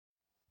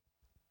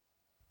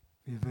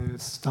We will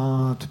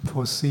start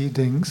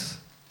proceedings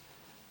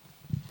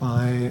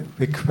by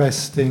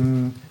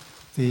requesting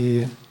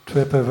the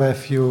triple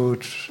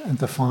refuge and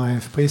the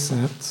 5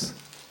 precepts,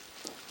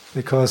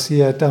 because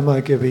here at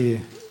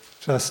Dhammagiri,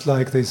 just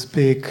like this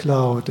big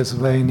cloud is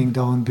raining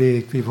down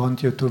big, we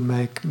want you to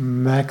make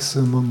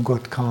maximum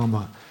good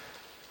karma.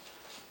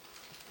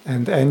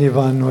 And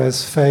anyone who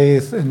has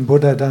faith in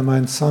Buddha, Dhamma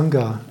and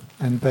Sangha,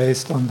 and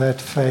based on that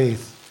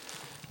faith,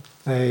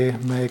 they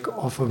make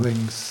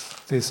offerings.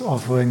 These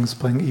offerings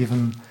bring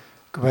even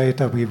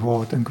greater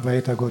reward and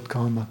greater good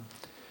karma.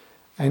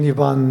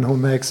 Anyone who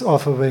makes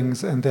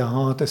offerings and their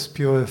heart is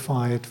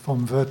purified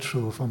from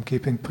virtue, from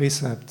keeping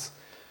precepts,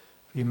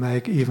 we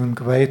make even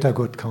greater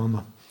good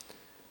karma.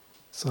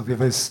 So we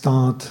will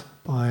start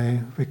by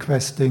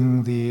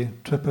requesting the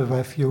triple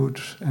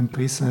refuge and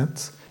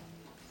precepts.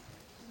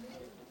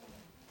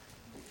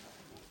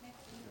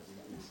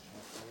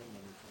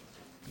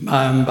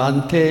 Mayam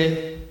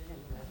Bhante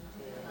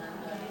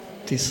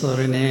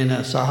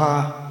Tisaranena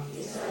Saha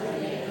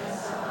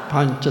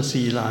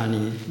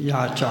Panchasilani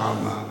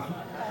Yachama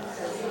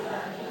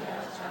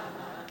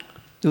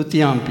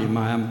Dutiyampi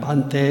Mayam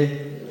Bhante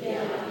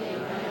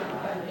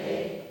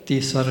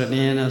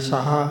Tisaranena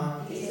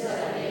Saha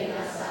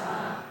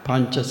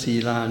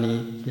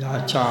Panchasilani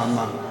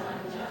Yachama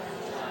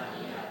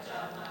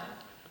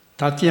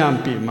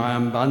Tatyampi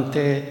Mayam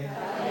Bhante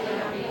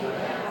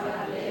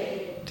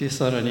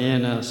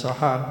Tisaranena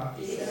Saha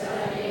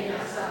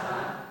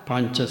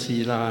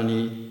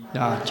Panchasilani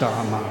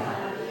Yachama.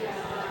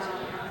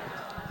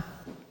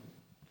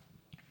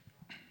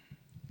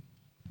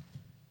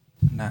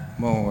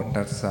 Namo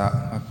tassa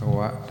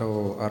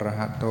bhagavato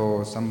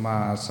arahato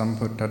samma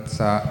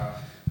sambuddhassa.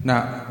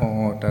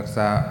 Namo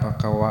tassa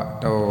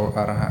bhagavato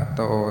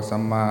arahato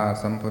samma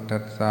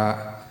sambuddhassa.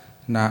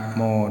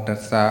 Namo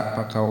tassa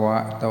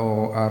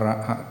bhagavato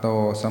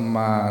arahato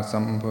samma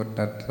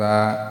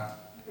sambuddhassa.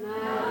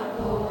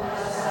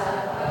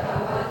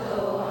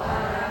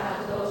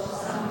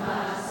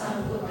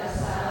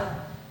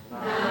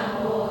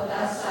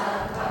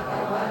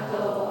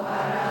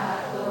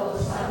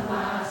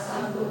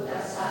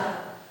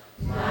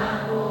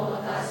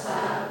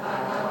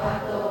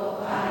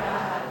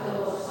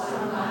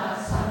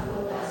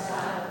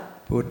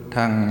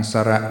 Buddhaṃ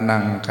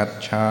saraṇaṃ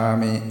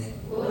gacchāmi.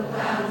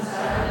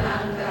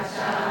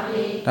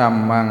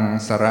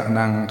 Dhammaṃ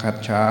saraṇaṃ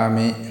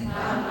gacchāmi.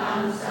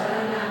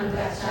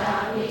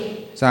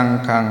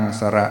 Saṅghāṃ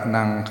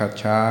saraṇaṃ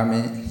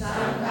gacchāmi.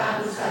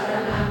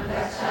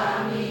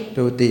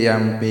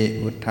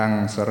 Dutiyampi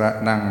buddhaṃ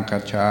saraṇaṃ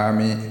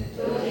gacchāmi.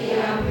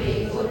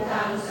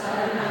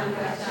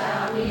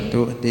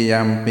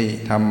 Dutiyampi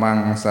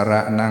dhammaṃ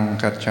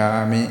saraṇaṃ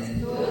gacchāmi.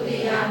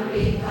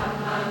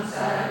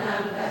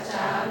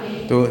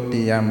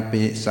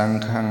 Dutiyampi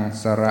saṅghāṃ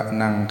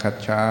saraṇaṃ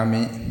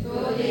gacchāmi.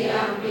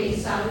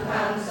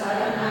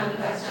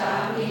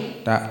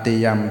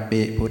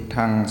 Tatiyampi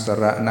buddhaṃ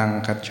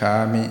saraṇaṃ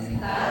gacchāmi.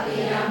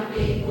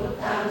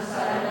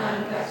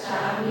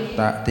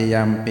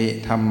 Tatiyampi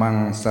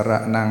dhammaṃ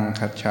saraṇaṃ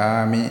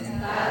gacchāmi.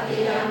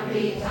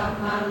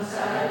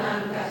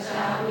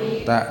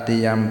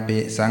 Tatiyampi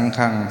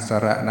saṅghāṃ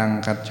saraṇaṃ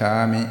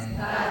gacchāmi.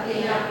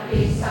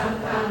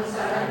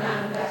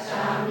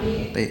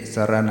 Ti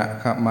sarana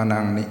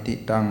kamanaṃ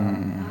nititaṃ.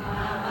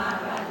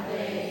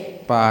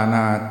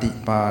 Pānāti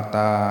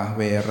pātā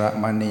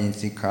veramani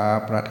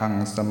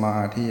sikkhapadeṃ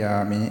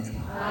samādhiyāmi.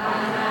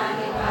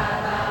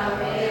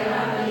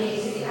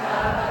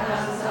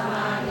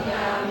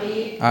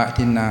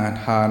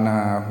 Atinādhānā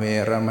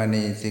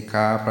veramani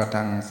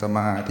sikkhapadeṃ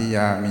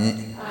samādhiyāmi.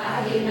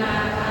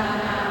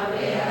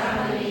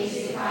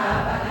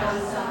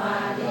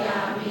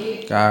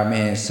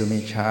 Kāmesu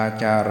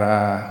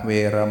miccācārā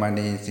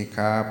veramani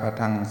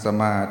sikkhapadeṃ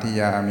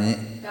samādhiyāmi.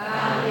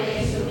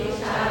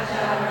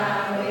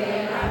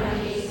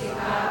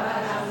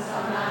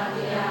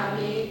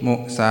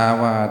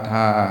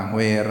 Musāvādā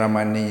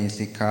veramani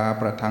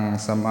sikkhapadeṃ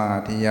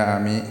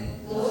samādhiyāmi.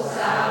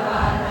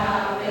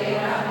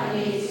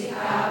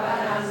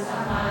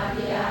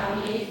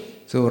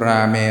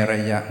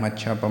 Surāmeraya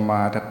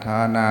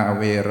maccapamādāṭthānā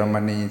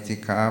veramani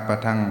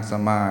sikkhapadeṃ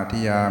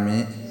samādhiyāmi.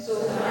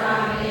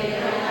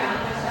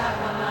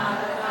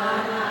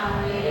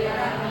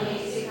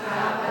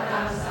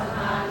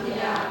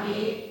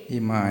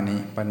 Imani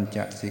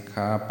panca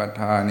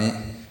sikkhapadhāni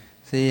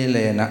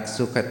sīlena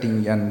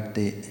sukatiṃ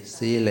yanti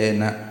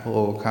sīlena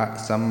bhokha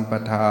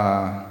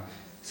sampatā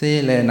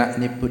sīlena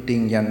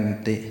nibbutiṃ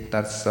yanti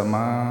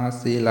tassamā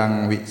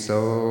sīlaṃ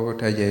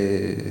visodhaye.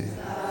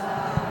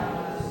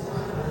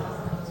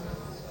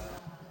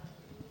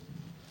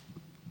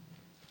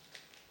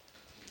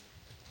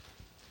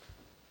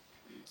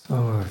 So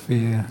if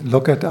we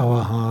look at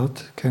our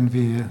heart, can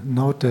we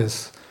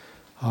notice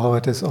how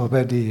it is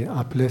already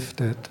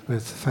uplifted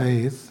with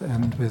faith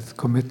and with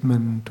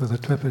commitment to the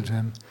Triple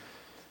Gem?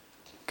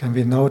 Can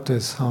we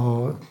notice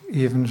how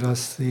even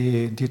just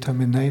the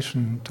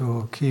determination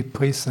to keep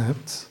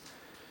precepts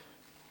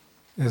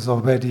is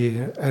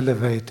already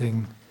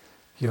elevating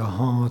your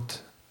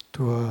heart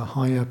to a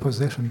higher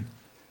position.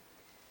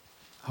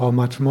 How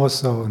much more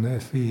so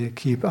if we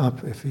keep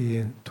up, if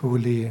we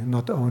truly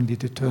not only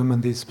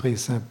determine these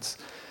precepts,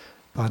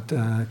 but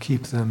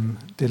keep them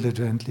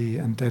diligently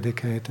and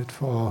dedicated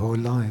for our whole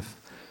life.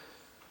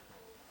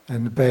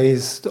 And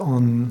based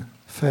on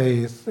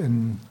faith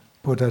in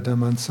Buddha,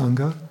 Dhamma and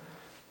Sangha,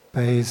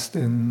 based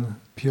in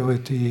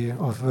purity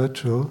of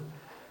virtue,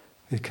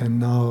 we can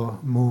now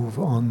move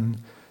on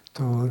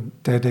to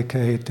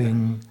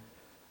dedicating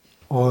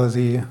all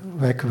the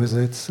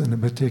requisites, and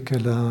in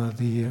particular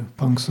the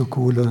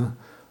Pangsukula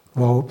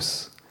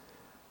robes.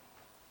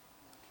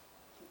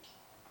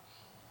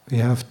 We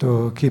have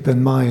to keep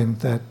in mind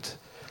that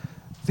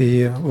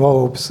the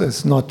robes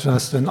is not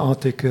just an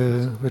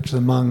article which the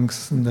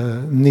monks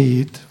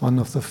need, one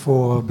of the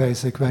 4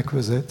 basic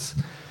requisites,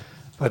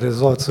 but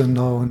is also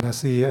known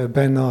as the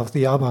banner of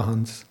the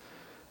Arahants.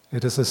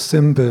 It is a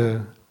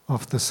symbol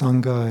of the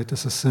Sangha, it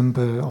is a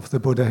symbol of the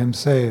Buddha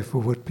himself, who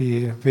would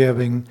be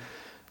wearing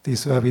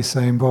these very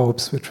same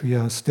robes which we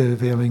are still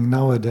wearing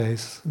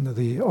nowadays.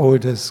 The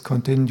oldest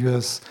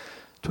continuous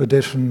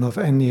tradition of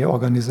any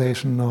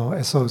organization or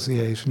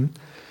association.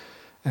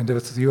 And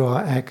with your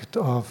act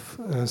of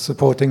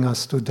supporting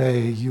us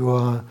today, you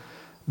are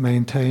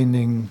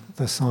maintaining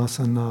the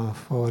sasana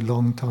for a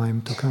long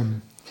time to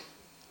come.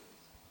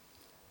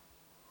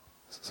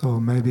 So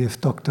maybe if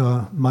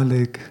Dr.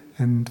 Malik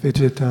and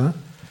Vijita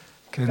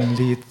can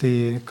lead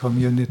the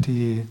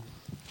community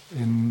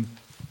in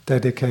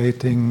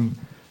dedicating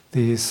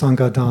the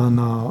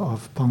Sanghadana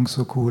of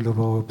Pangsukula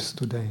robes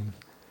today.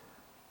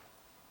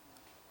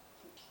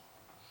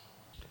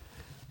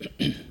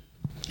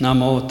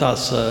 Namo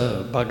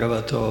tassa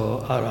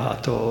bhagavato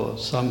arahato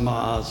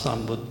samma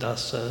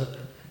sambuddhassa.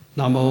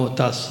 Namo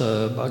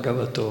tassa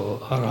bhagavato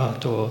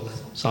arahato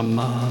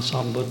samma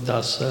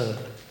sambuddhassa.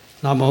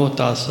 Namo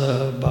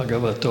tassa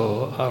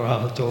bhagavato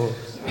arahato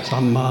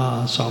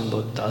samma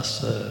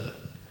sambuddhassa.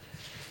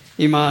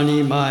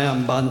 Imani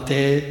mayam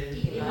bhante.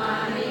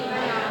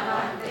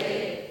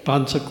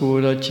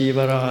 Pansakura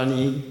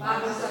Chivarani,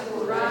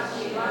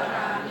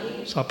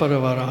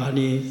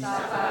 Saparavarani,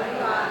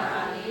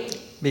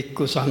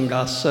 Bhikkhu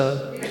Sanghassa,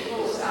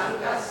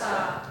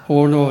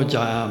 Ono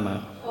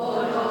Jayama,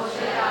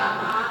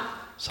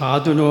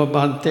 Sadhuno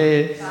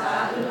Bhante,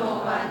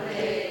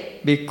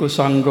 Bhikkhu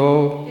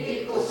Sangho,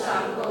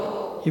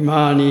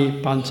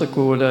 Imani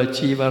Pansakura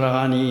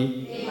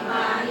Chivarani,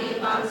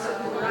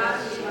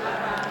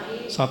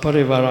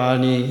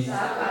 Saparivarani,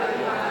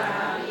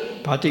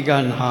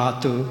 Patigan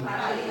Hatu,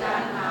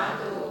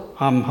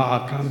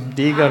 Amhakam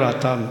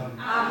Digaratam,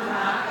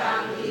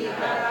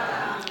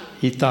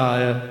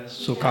 Hitaya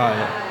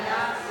Sukhaya.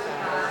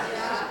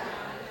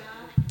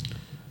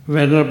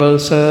 Venerable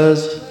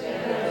Sirs,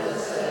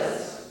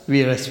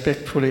 we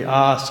respectfully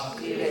ask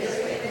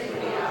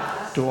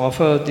to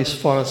offer this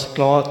forest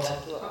cloth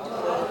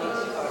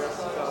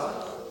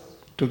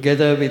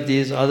together with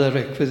these other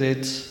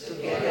requisites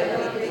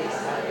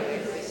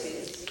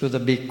to the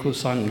Bhikkhu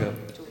Sangha.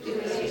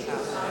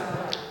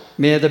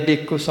 May the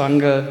Bhikkhu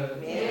Sangha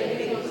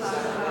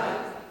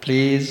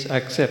please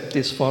accept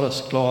this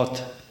forest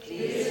cloth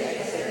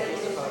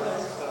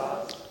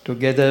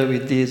together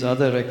with these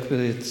other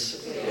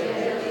requisites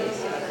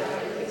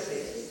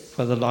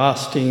for the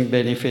lasting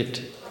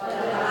benefit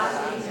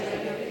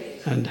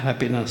and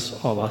happiness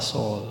of us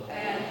all.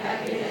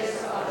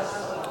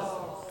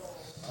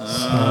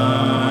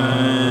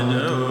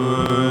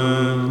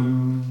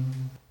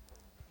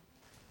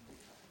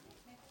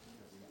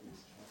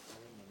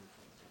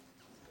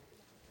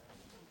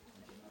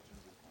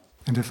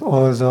 And if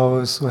all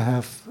those who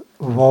have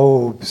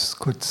robes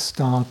could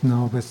start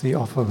now with the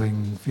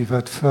offering. We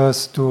would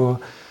first do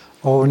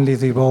only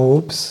the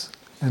robes,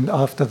 and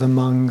after the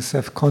monks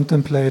have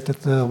contemplated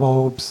the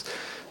robes,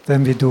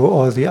 then we do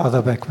all the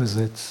other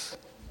requisites.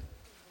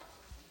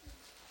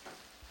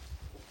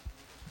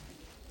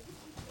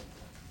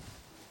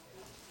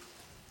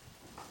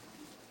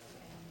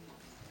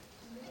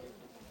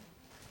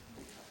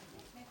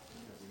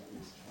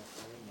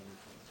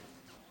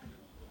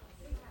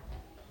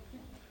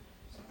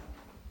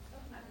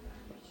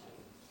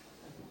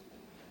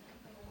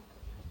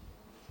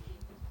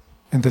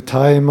 In the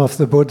time of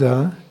the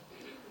Buddha,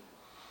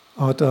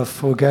 out of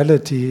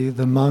frugality,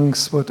 the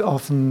monks would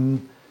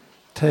often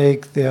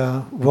take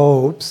their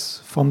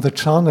robes from the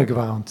charnel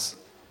grounds.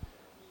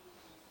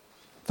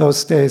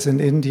 Those days in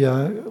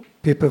India,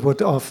 people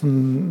would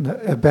often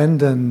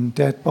abandon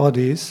dead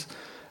bodies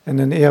in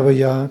an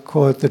area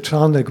called the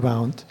charnel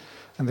ground,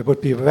 and they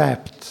would be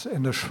wrapped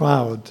in a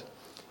shroud.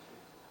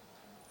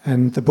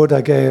 And the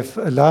Buddha gave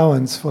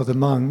allowance for the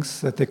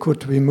monks that they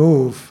could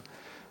remove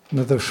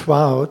the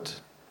shroud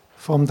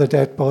from the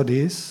dead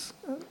bodies,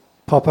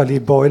 properly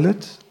boil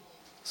it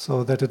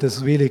so that it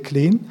is really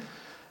clean,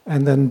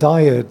 and then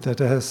dye it that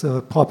it has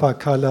a proper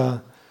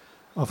color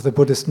of the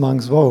Buddhist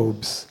monks'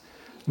 robes.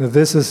 Now,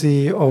 this is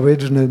the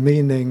original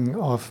meaning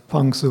of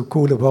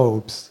Pangsukula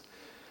robes.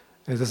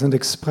 It is an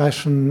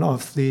expression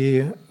of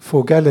the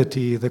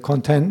frugality, the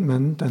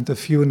contentment, and the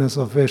fewness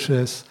of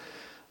wishes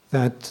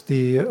that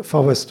the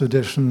forest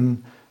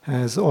tradition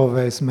has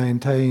always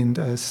maintained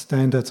as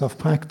standards of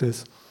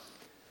practice.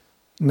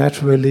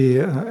 Naturally,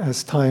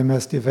 as time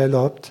has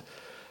developed,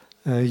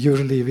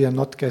 usually we are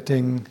not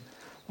getting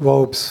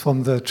robes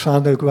from the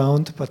charnel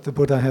ground, but the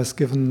Buddha has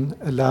given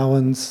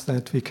allowance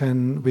that we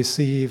can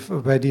receive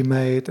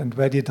ready-made and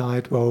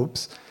ready-dyed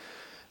robes.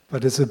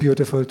 But it's a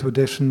beautiful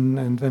tradition,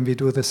 and when we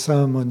do the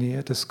ceremony,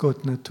 it is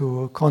good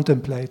to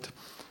contemplate.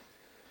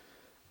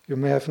 You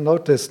may have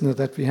noticed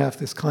that we have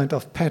this kind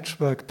of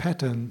patchwork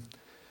pattern,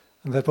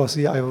 and that was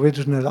the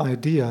original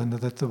idea,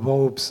 that the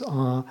robes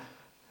are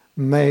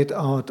made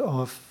out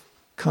of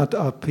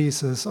cut-up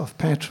pieces of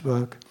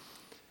patchwork.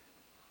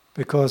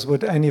 Because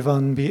would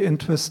anyone be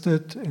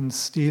interested in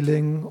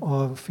stealing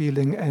or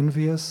feeling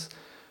envious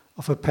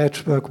of a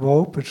patchwork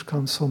robe which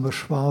comes from a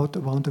shroud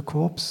around a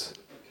corpse?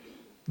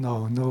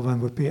 No, no one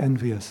would be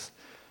envious.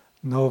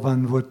 No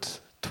one would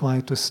try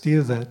to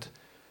steal that.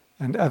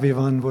 And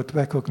everyone would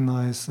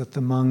recognize that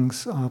the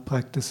monks are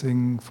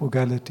practicing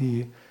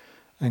frugality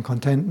and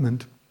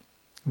contentment.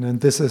 And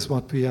this is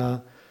what we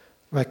are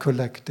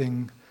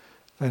recollecting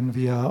when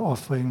we are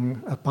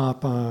offering a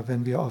papa,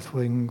 when we are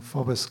offering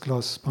forest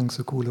cloth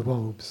Pangsakula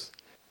robes.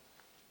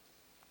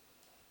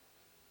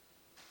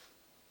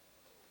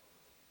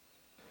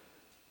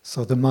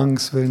 So the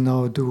monks will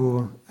now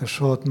do a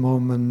short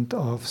moment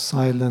of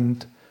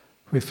silent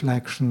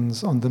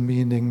reflections on the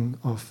meaning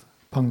of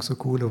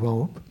Pangsakula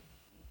robe.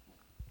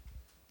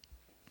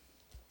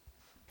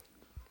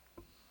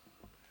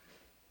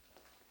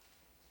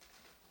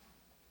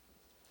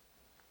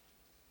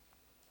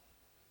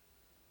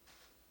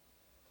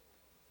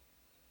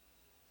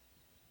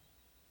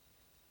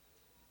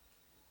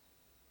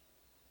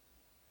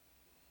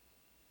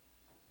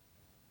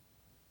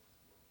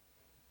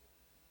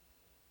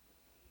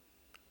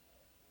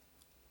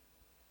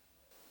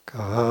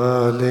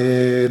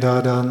 Kale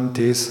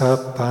dadanti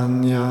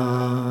sappanya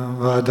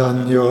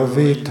vadanyo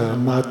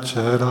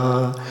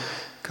vitamachara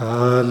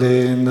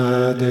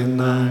kalena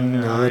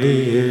denang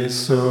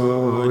ariyesu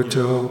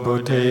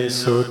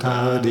ujobotesu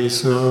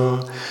tadisu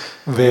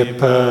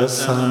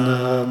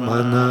vipassana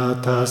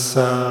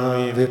manatasa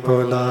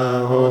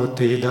vipola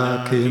hoti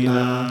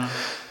dakina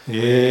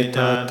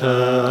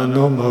etata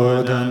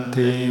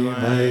anumodanti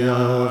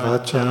maya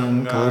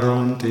vacham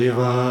karonti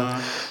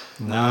va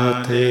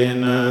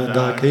Natena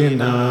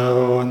dakina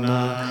ona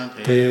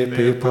te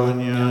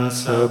pipunya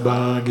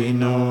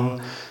sabagino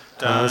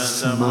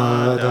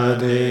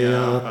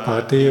tasmadadeya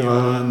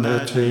pativana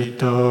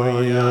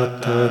cito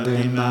yata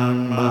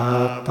dinang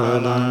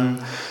mahapalang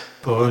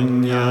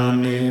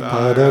punyani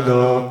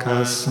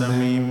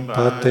paradokasmim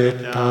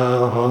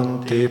patita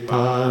honti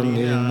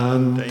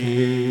paninanti.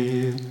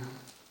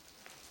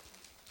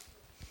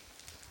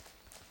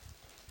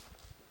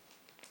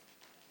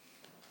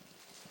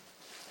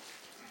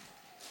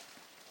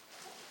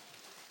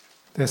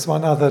 There's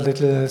one other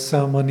little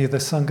ceremony the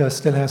Sangha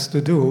still has to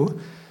do,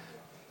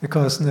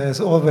 because there's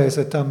always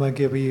a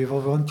Dhammagiri, we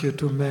want you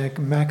to make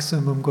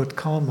maximum good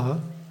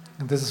karma,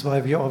 and this is why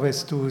we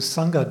always do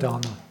Sangha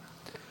Dana.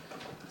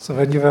 So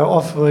when you were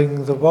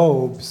offering the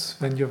robes,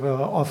 when you were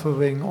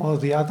offering all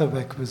the other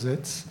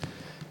requisites,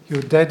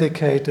 you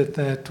dedicated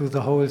that to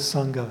the whole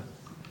Sangha.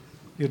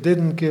 You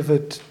didn't give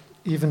it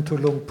even to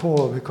Luang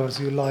Por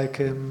because you like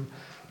him,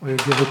 or you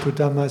give it to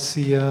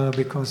Dhammasya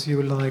because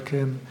you like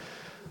him.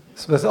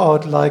 So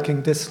without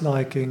liking,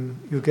 disliking,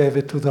 you gave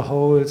it to the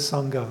whole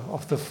Sangha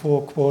of the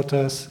 4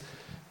 quarters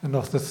and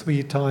of the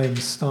 3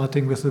 times,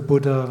 starting with the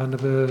Buddha,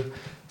 Venerable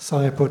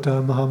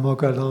Sariputta,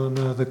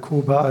 Mahamoggallana, the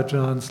Kuba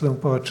Ajahns, Luang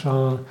Por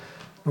Chah,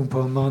 Luang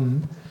Por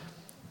Man,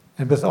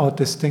 and without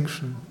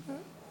distinction.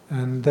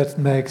 And that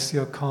makes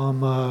your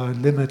karma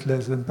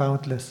limitless and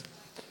boundless.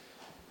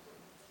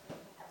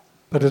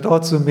 But it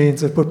also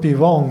means it would be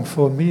wrong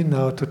for me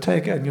now to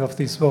take any of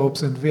these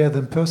robes and wear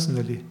them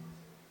personally.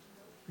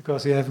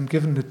 Because you haven't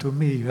given it to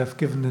me, you have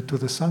given it to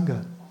the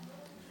Sangha.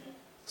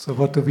 So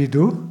what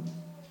do?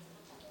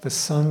 The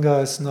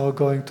Sangha is now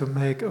going to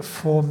make a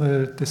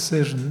formal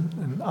decision,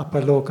 an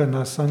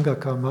Apalokana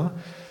Sanghakama,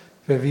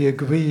 where we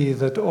agree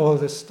that all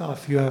the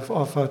stuff you have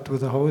offered to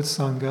the whole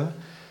Sangha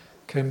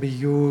can be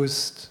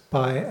used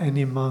by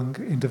any monk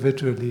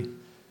individually.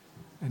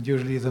 And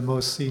usually the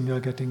most senior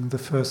getting the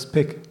first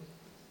pick.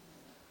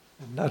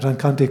 And Ajahn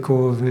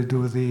Kantiko will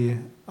do the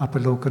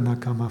Apalokana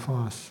Kama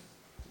for us.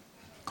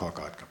 ขอ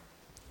กอดครับ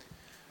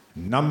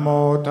นะโม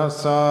ตัส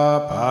สะ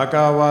ภะค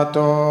ะวะโต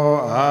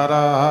อะร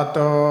ะหะโต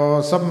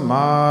สัมม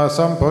า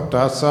สัมพุท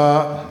ธัสสะ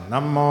นะ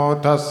โม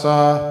ตัสสะ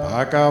ภ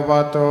ะคะว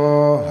ะโต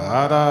อ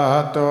ะระห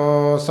ะโต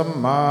สัม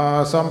มา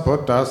สัมพุ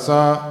ทธัสส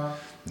ะ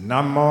นะ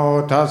โม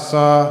ตัสส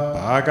ะภ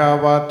ะคะ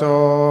วะโต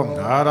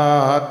อะระ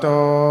หะโต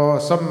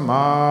สัมม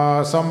า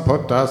สัมพุ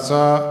ทธัสส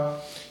ะ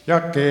ยั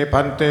กเก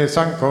พันเต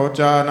สังโฆจ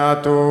านา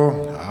ตุ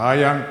อา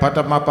ยังปัต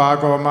มปา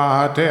โกมห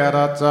าเถร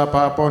ะสะป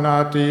ะปุนา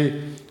ติ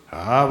อ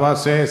าว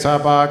เสสะ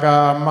ปากา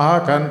มห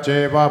คันเจ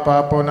วะปะ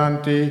ปุนัน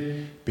ติ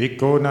ภิก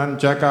ขุนัน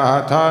จะกะหะ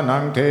ทานั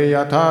งเทย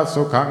ทา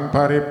สุขังภ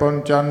ริปุญ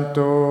จัน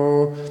ตุ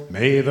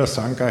May the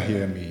Sangha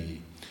hear me.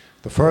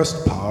 The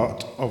first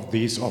part of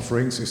these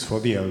offerings is for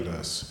the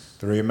elders,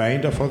 the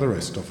remainder for the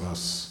rest of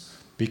us,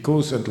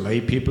 bhikkhus and lay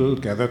people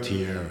gathered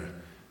here.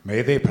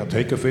 May they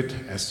partake of it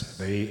as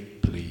they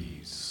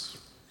please.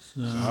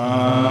 Sadhu.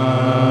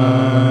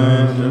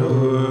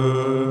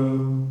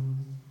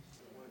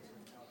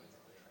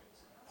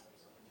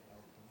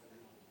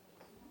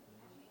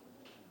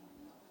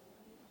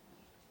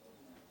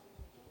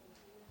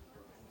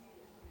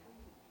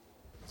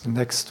 The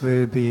next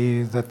will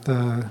be that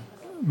the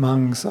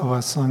monks, our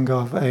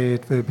Sangha of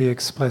 8, will be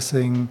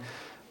expressing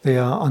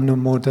their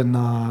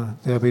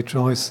anumodana, their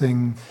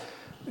rejoicing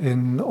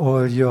in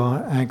all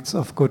your acts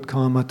of good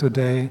karma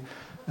today.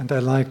 And I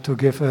like to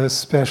give a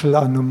special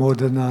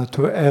anumodana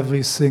to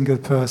every single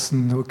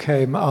person who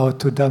came out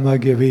to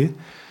Dhammagiri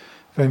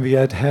when we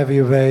had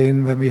heavy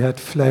rain, when we had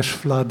flash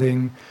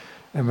flooding,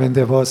 and when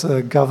there was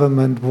a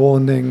government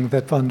warning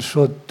that one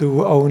should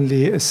do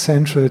only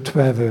essential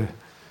travel.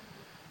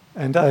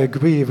 And I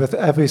agree with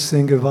every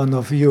single one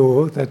of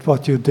you that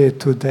what you did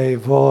today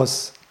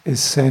was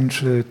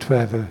essential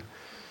travel.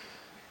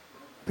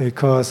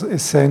 Because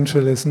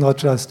essential is not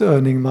just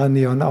earning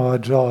money on our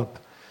job,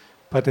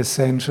 but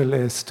essential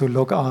is to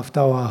look after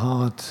our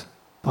heart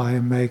by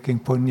making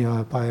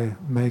punya, by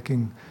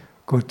making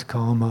good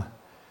karma.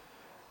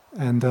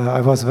 And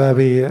I was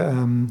very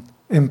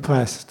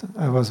impressed,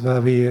 I was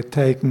very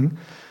taken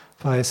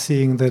by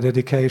seeing the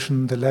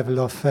dedication, the level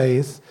of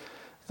faith,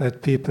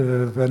 that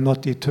people were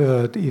not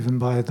deterred even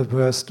by the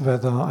worst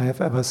weather I have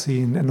ever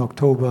seen in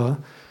October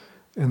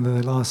in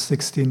the last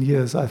 16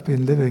 years I've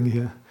been living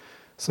here.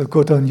 So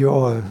good on you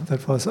all.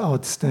 That was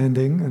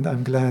outstanding, and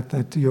I'm glad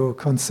that you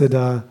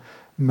consider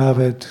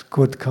merit,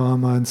 good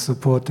karma, and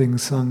supporting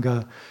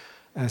Sangha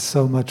as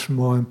so much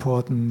more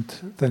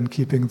important than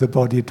keeping the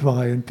body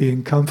dry and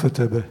being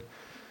comfortable.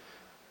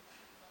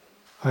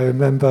 I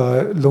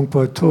remember Luang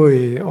Por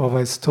Tui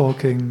always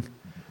talking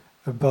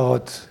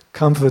about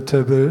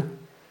comfortable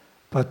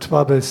but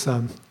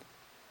troublesome.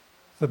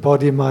 The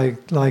body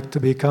might like to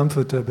be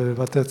comfortable,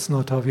 but that's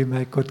not how we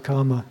make good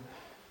karma.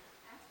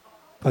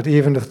 But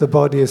even if the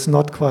body is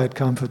not quite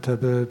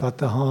comfortable, but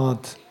the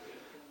heart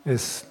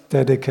is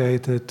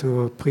dedicated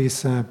to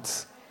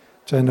precepts,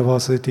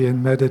 generosity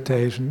and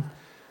meditation,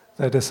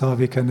 that is how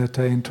we can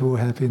attain true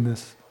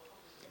happiness.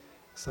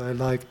 So I'd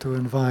like to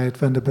invite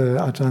Venerable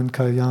Ajahn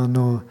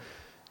Kalyano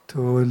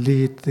to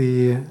lead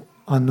the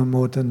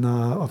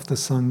anumodana of the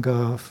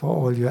Sangha for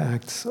all your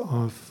acts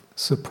of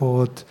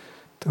support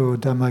to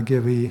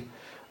Dhammagiri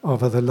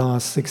over the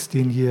last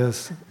 16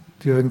 years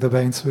during the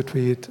Rains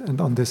Retreat and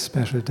on this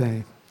special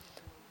day.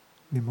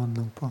 Nimon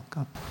Luang Por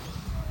Kap.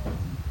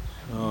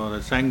 So the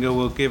Sangha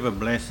will give a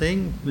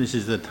blessing. This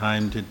is the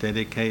time to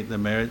dedicate the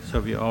merits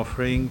of your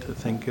offering, to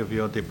think of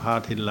your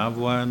departed loved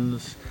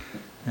ones,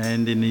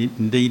 and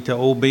indeed to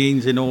all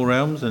beings in all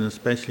realms, and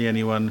especially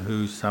anyone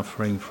who's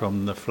suffering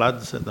from the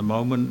floods at the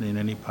moment in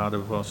any part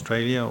of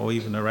Australia or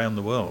even around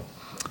the world.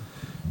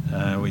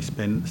 We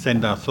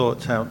send our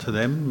thoughts out to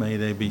them. May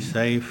they be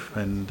safe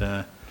and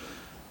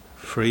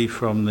free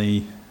from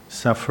the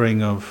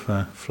suffering of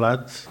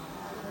floods.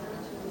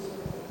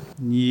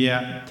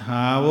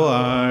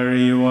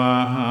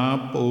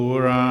 Yathavaarivaha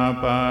pura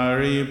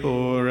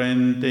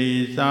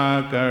paripurenti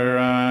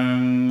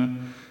sakarang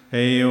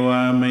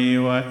Ewa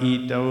mewa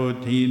ito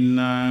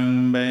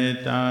tinang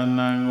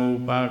betanang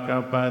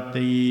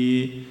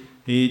upakapati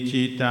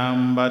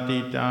Ichitam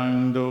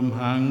batitang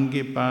dumhang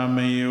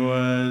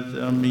kipamewa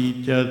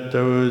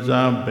samichato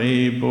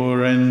sabbe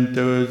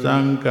purentu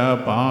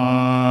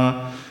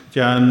sankapa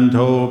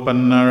Janto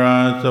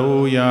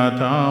pannaraso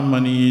yata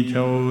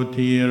manicho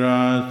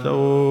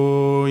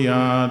tiraso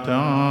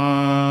yata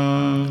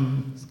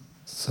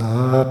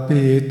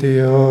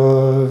Sapityo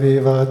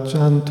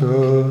vivachantu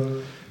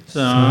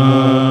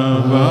Sabbaro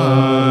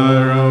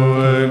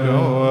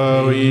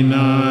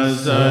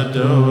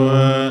vinasato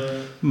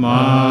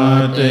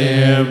Mate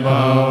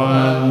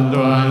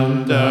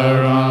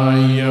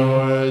bhavantvantarayo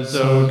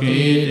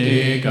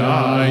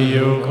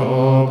sukitikayo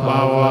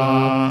bhava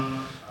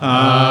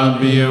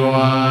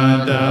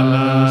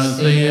Abhivadana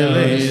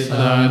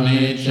silisa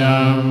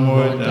nityam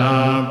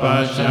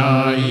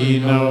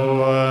uddapashayino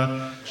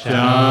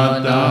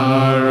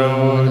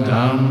Chataro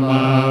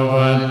dhamma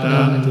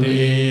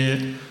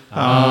vatanti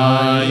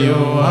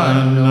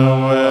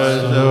Ayuvanno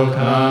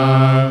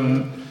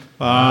sukhang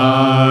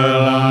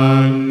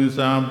Palang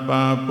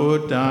sabba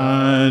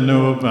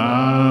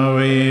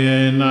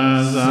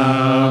buddhanubhavena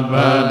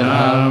sabba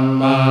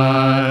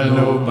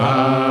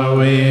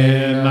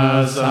dhammanubhavena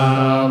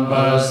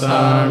sabba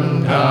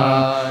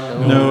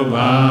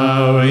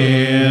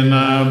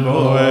sanghanubhavena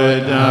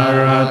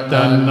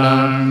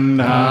buddharatanang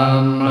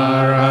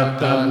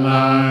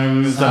dhammaratanang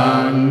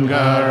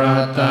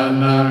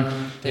sangaratanang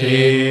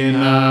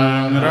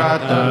tinang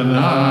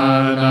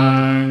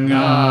ratananang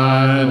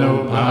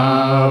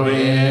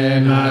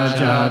anubhavena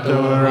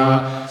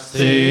chatura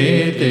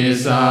siti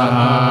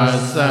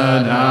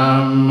sahasa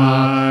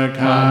dhamma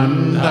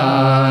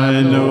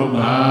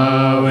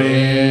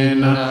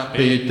khandhanubhavena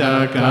ปิต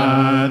กา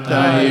ต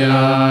ย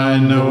า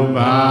นุภ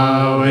า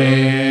เว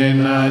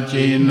นะ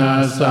จินา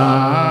สา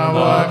ว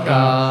ก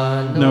า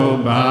นุ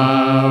ภา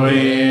เว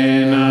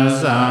นะ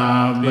สั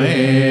พเพ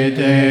เ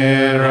ท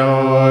โร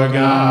ก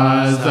า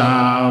สั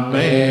พเพ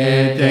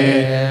เท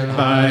พ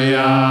ย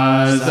า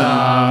สั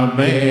พเพ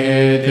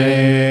เท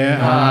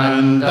อั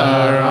นต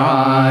ร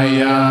า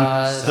ยา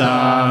สั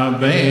พ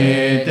เพ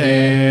เท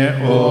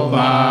อุ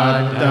ปั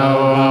ตต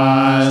วา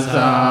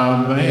สัพ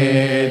เพ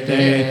เท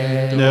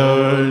ดุ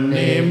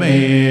นิ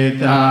มิ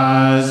ตา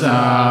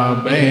สัพ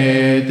เพ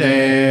เต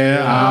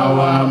อว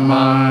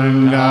มัง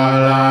กา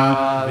ลา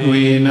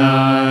วินา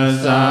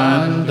สั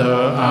นตุ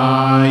อา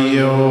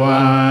ยุ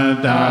วั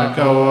ตโก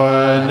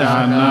ดา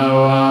น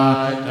วา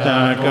ต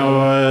โก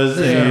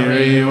สิ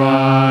ริ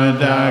วั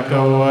ตโก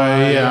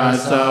ยัส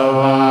ส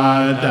วั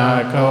ต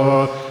โก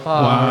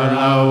วาล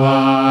ว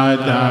า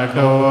ตโก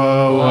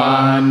วั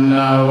นน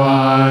ว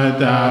า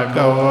ตโก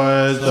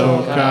สุ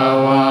ข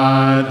วา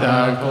ต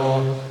โก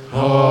โห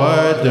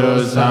ตุ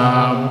สั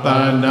มป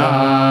นา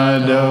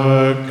ดุ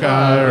ข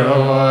โร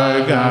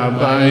ก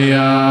ปย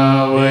า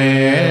เว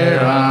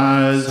รา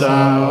ส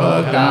าว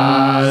กา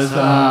ส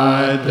า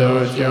ตุ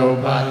จุ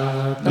ปัต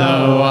ต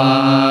วา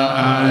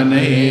อเน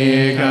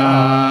กา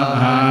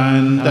อั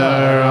นต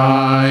ร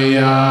าย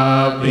า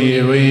ปิ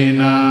วิ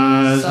นา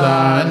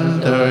สัน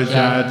ตุจ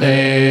เต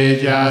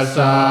จะส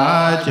า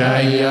จ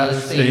ย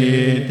สิ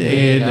ท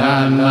ธิทา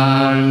นั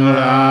งร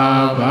า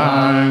ภั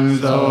ง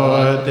โส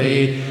ติ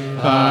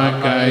ภา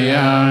ก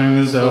ยัง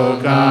สุ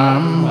ขั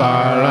มบา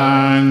ลั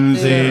ง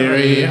สิ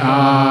ริอ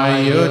า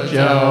ยุจ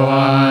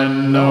วัน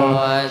โน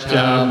จ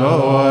ะโภ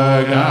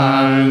กั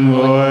ง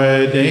วุ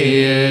ติ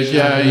ช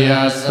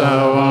ยัสส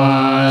วา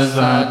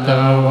สัต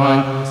วั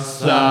ส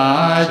สา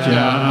จ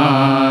ะอา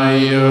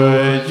ยุ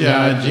จะ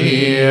จี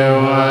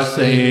ว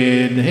สิ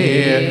ทธิ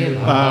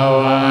ภ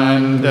วั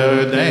นตุ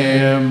เต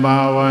ภ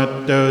วัต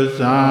ตุ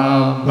สั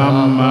พพ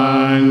มั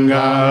งค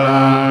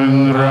ลัง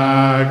ร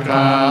า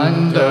คัน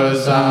ตุ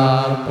สั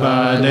พพ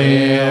เท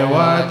ว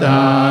ต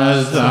า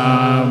สั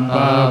พพ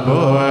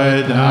พุท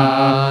ธา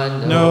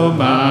นุ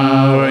ภา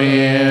เว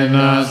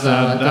นัสส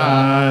ตา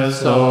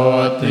โส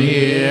ติ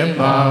ภ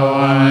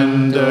วัน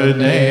ตุ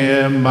เต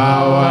ภ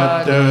วัต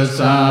ตุ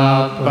สั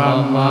พพ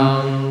มั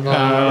งค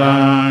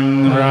ลัง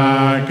ร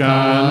า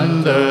คัน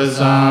ตุ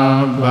สั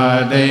พพ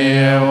เท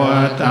ว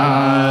ตา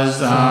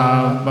สั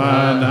พพ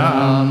ธั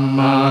มม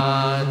า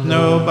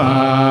นุภา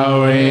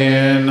เว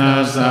นั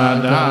สส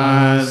ตา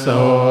โส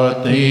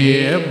ติ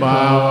ภ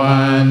วั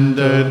น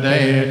ตุเต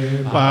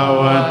ภ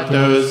วัต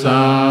ตุ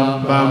สัพ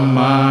พ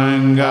มัง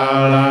ค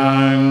ลั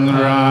ง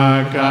รา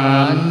คั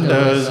น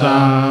ตุ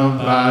สัพ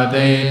พเท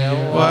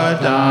ว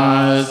ตา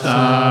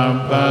สัพ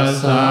พ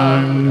สั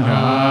งฆ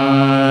า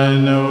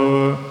นุ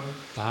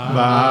ภ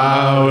า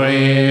เว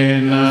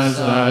นัส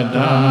สต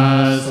า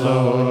โส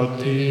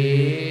ติ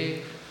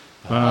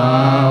ภ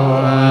ว